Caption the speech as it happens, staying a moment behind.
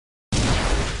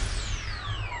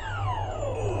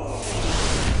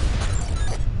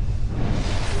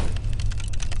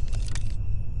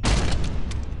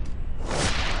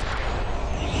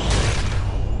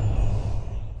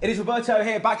It is Roberto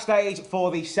here backstage for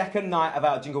the second night of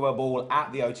our Jingle Bell Ball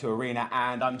at the O2 Arena,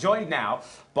 and I'm joined now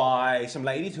by some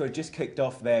ladies who have just kicked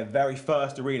off their very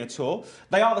first arena tour.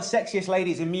 They are the sexiest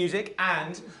ladies in music,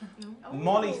 and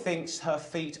Molly thinks her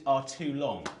feet are too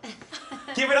long.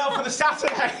 Give it up for the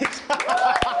Saturdays!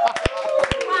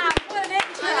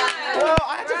 Well,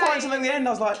 I had to find something in the end.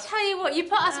 I was like, tell you what, you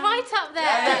put us right up there.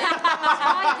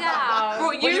 Right down.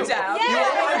 Brought you down.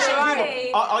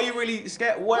 Yeah, are you really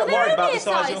scared? Worried about the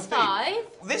size of your feet?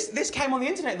 5. This came on the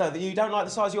internet though, that you don't like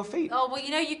the size of your feet. Oh well,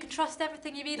 you know you can trust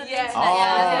everything you read on the Yeah.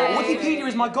 internet. Oh, Wikipedia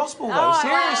is my gospel though.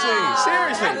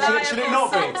 Seriously. Should it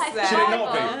not be? Should it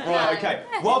not be? Right, okay.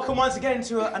 Welcome once again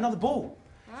to another ball.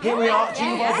 Here we are,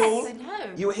 Jingle Bell Ball. I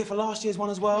know. You were here for last year's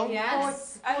one as well?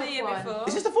 Yes. And the year before.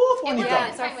 Is this the fourth one you've done?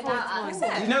 It's our fourth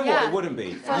one. You know what? It wouldn't be.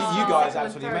 You guys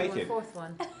absolutely make it. Fourth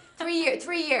one. 3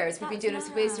 years we've been doing this.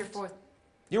 Where's your fourth?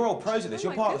 You're all pros at this.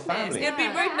 You're part of the family. It'd be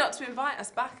rude not to invite us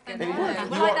back again. It would.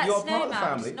 We're like that You're part of the snowman,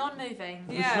 family. just non-moving.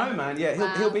 The snowman,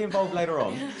 yeah, he'll be involved later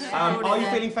on. Are you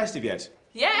feeling festive yet?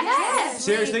 Yes.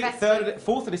 Seriously,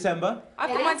 4th of December. I've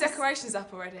got my decorations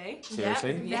up already.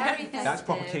 Seriously? Very festive. That's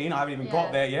proper keen. I haven't even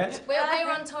got there yet. We're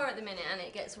on tour at the minute and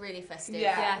it gets really festive.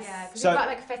 Yeah. So we've got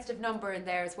like a festive number in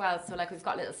there as well. So like we've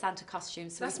got little Santa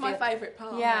costumes. So That's my favourite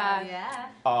part. Yeah.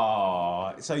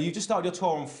 Oh, so you just started your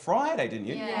tour on Friday, didn't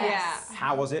you? Yeah.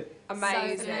 How was it?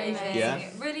 Amazing. Yeah.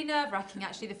 Really nerve-wracking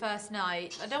actually the first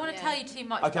night. I don't want to tell you too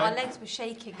much, Okay. but our legs were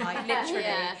shaking, like literally.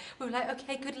 Yeah. We were like,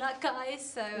 okay, good luck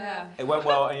guys. So It went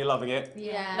well and you're loving it?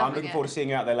 Yeah. I'm looking forward to seeing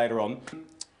you out there later on.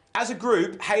 As a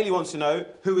group, Hayley wants to know,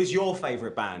 who is your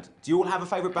favourite band? Do you all have a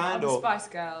favourite band? The or Spice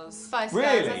Girls. Spice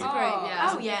Really? Girls, that's great, yeah.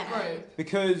 Oh yeah.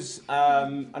 Because,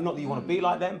 not that you want to be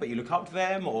like them, but you look up to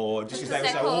them, or just because they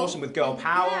were so awesome with girl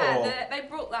power? Or... Yeah, they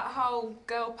brought that whole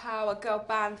girl power, girl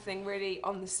band thing really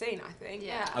on the scene, I think.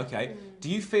 Yeah. Okay. Do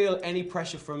you feel any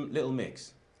pressure from Little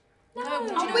Mix? No,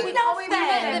 we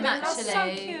met them That's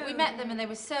actually. so cute. We met them and they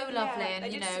were so lovely, Yeah, and they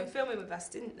you did some know. filming with us,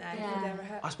 didn't they? Yeah. For their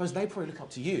rehearsal. I suppose they probably look up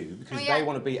to you because Oh, yeah. they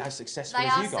want to be as successful They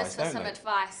as you asked guys, us for don't some they?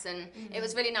 advice, and it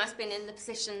was really nice being in the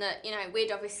position that, you know, we've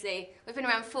been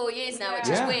around 4 years now, which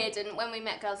Yeah. is weird, and when we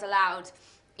met Girls Aloud,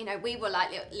 you know, we were like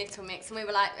Little Mix, and we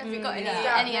were like, have you got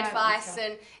any advice?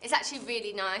 And it's actually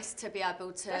really nice to be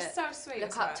able to That's so sweet look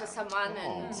as up to well. someone,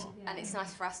 and it's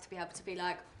nice for us to be able to be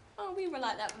like, oh, we were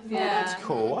like that before. That's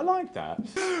cool, I like that.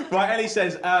 Right, Ellie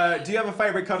says, do you have a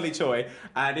favourite cuddly toy?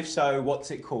 And if so, what's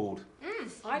it called?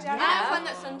 I don't I know. have one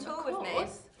that's on tour with me.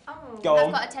 Go I've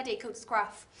on. got a teddy called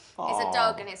Scruff. It's Aw. a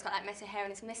dog and it's got like messy hair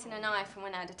and it's missing a knife from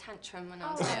when I had a tantrum when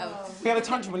I was little. We had a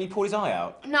tantrum when you pulled his eye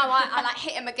out. No, I like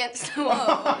hit him against the wall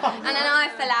and then I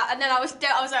fell out and then I was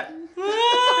like...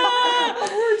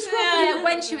 Yeah,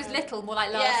 when she was little, more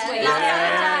like last week.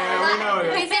 Yeah, we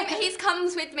know. He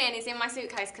comes with me and he's in my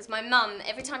suitcase because my mum,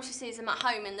 every time she sees him at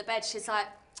home in the bed, she's like,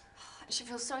 she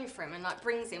feels sorry for him and like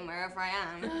brings him wherever I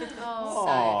am.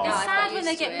 Aw. It's I got sad when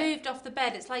they used to get it. moved off the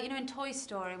bed. It's like, you know, in Toy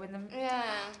Story when them. Yeah.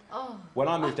 When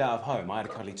I moved out of home, I had a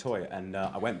cuddly toy, and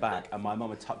I went back, and my mum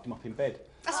had tucked him up in bed.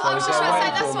 That's what I was just they're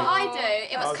trying to say, waiting that's for what me. I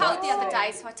do. It was cold the other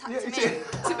day, so I tucked him in.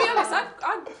 To be honest,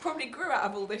 I probably grew out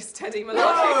of all this Teddy Malone.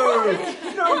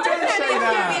 No, don't say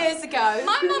that. Years ago.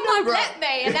 My mum won't let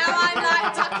me, and now I'm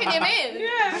like tucking him in. Yeah,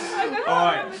 I know. All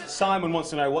right, Simon wants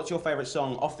to know, what's your favourite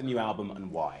song off the new album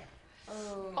and why?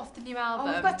 Off the new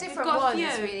album. We've got different We've got a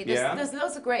ones, few. really. Yeah. There's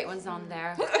loads of great ones on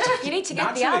there. You need to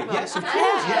get the Naturally, album. yes, of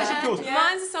course, yes, of course.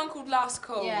 Mine's a song called Last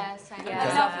Call. Yeah, same. Yeah.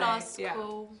 I love Last Yeah.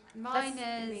 Call. Mine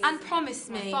is And Promise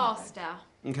Me. Faster.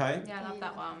 Okay. Yeah, I love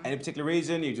that one. Any particular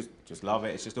reason? You just love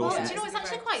it, it's just awesome. Do you know, it's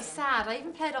actually quite sad. I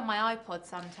even play it on my iPod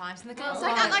sometimes, and the girls Don't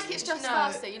are act like it's just no.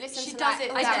 faster. You listen She to does like,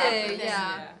 it. all I that do. everything.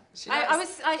 Yeah. She I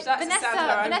likes to sound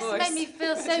her own Vanessa voice. made me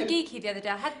feel so geeky the other day.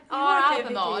 I had our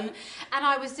album on, and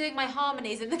I was doing my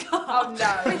harmonies in the car. Oh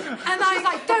no. And I was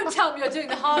like, "Don't tell me you're doing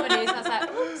the harmonies." And I was like,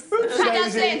 "Oops." She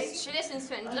does this. She listens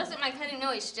to it and doesn't make any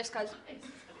noise. She just goes.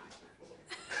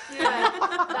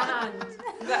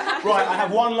 Right, I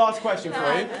have one last question for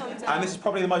you, and this is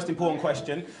probably the most important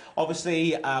question.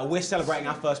 Obviously, we're celebrating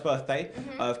our first birthday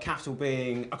of Capital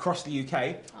being across the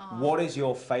UK. What is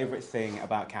your favourite thing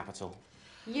about Capital?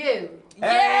 You.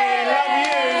 Hey, love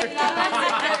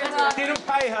you! Didn't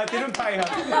pay her.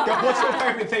 What's your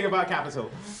favourite thing about Capital?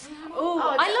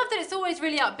 I love that it's always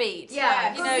really upbeat.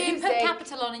 Yeah, you know, you put music.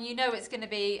 Capital on and you know it's going to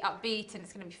be upbeat and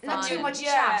it's going to be fun. Not too much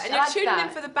Yeah, chat. and I you're like tuning that.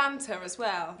 in for the banter as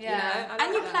well. Yeah. You know?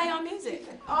 And you that. play our music.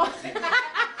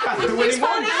 That's the winning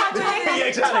one. Yeah,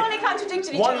 exactly. Totally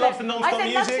contradicted each One other. love for non-stop I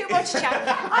said that's music. too much chat.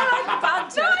 I like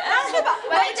banter. Well,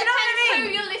 Well, it do you know what I depends mean? who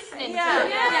you're listening Yeah, to.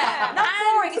 yeah. Not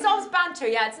boring. It's always banter.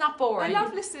 banter. Yeah, it's not I boring.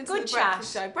 love listening to Good the chat.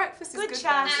 breakfast show. Breakfast is Good good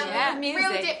chat. banter. Yeah,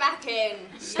 Reeled music. it back in.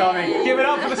 Stunning. Give it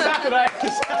up for the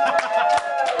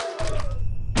Saturdays.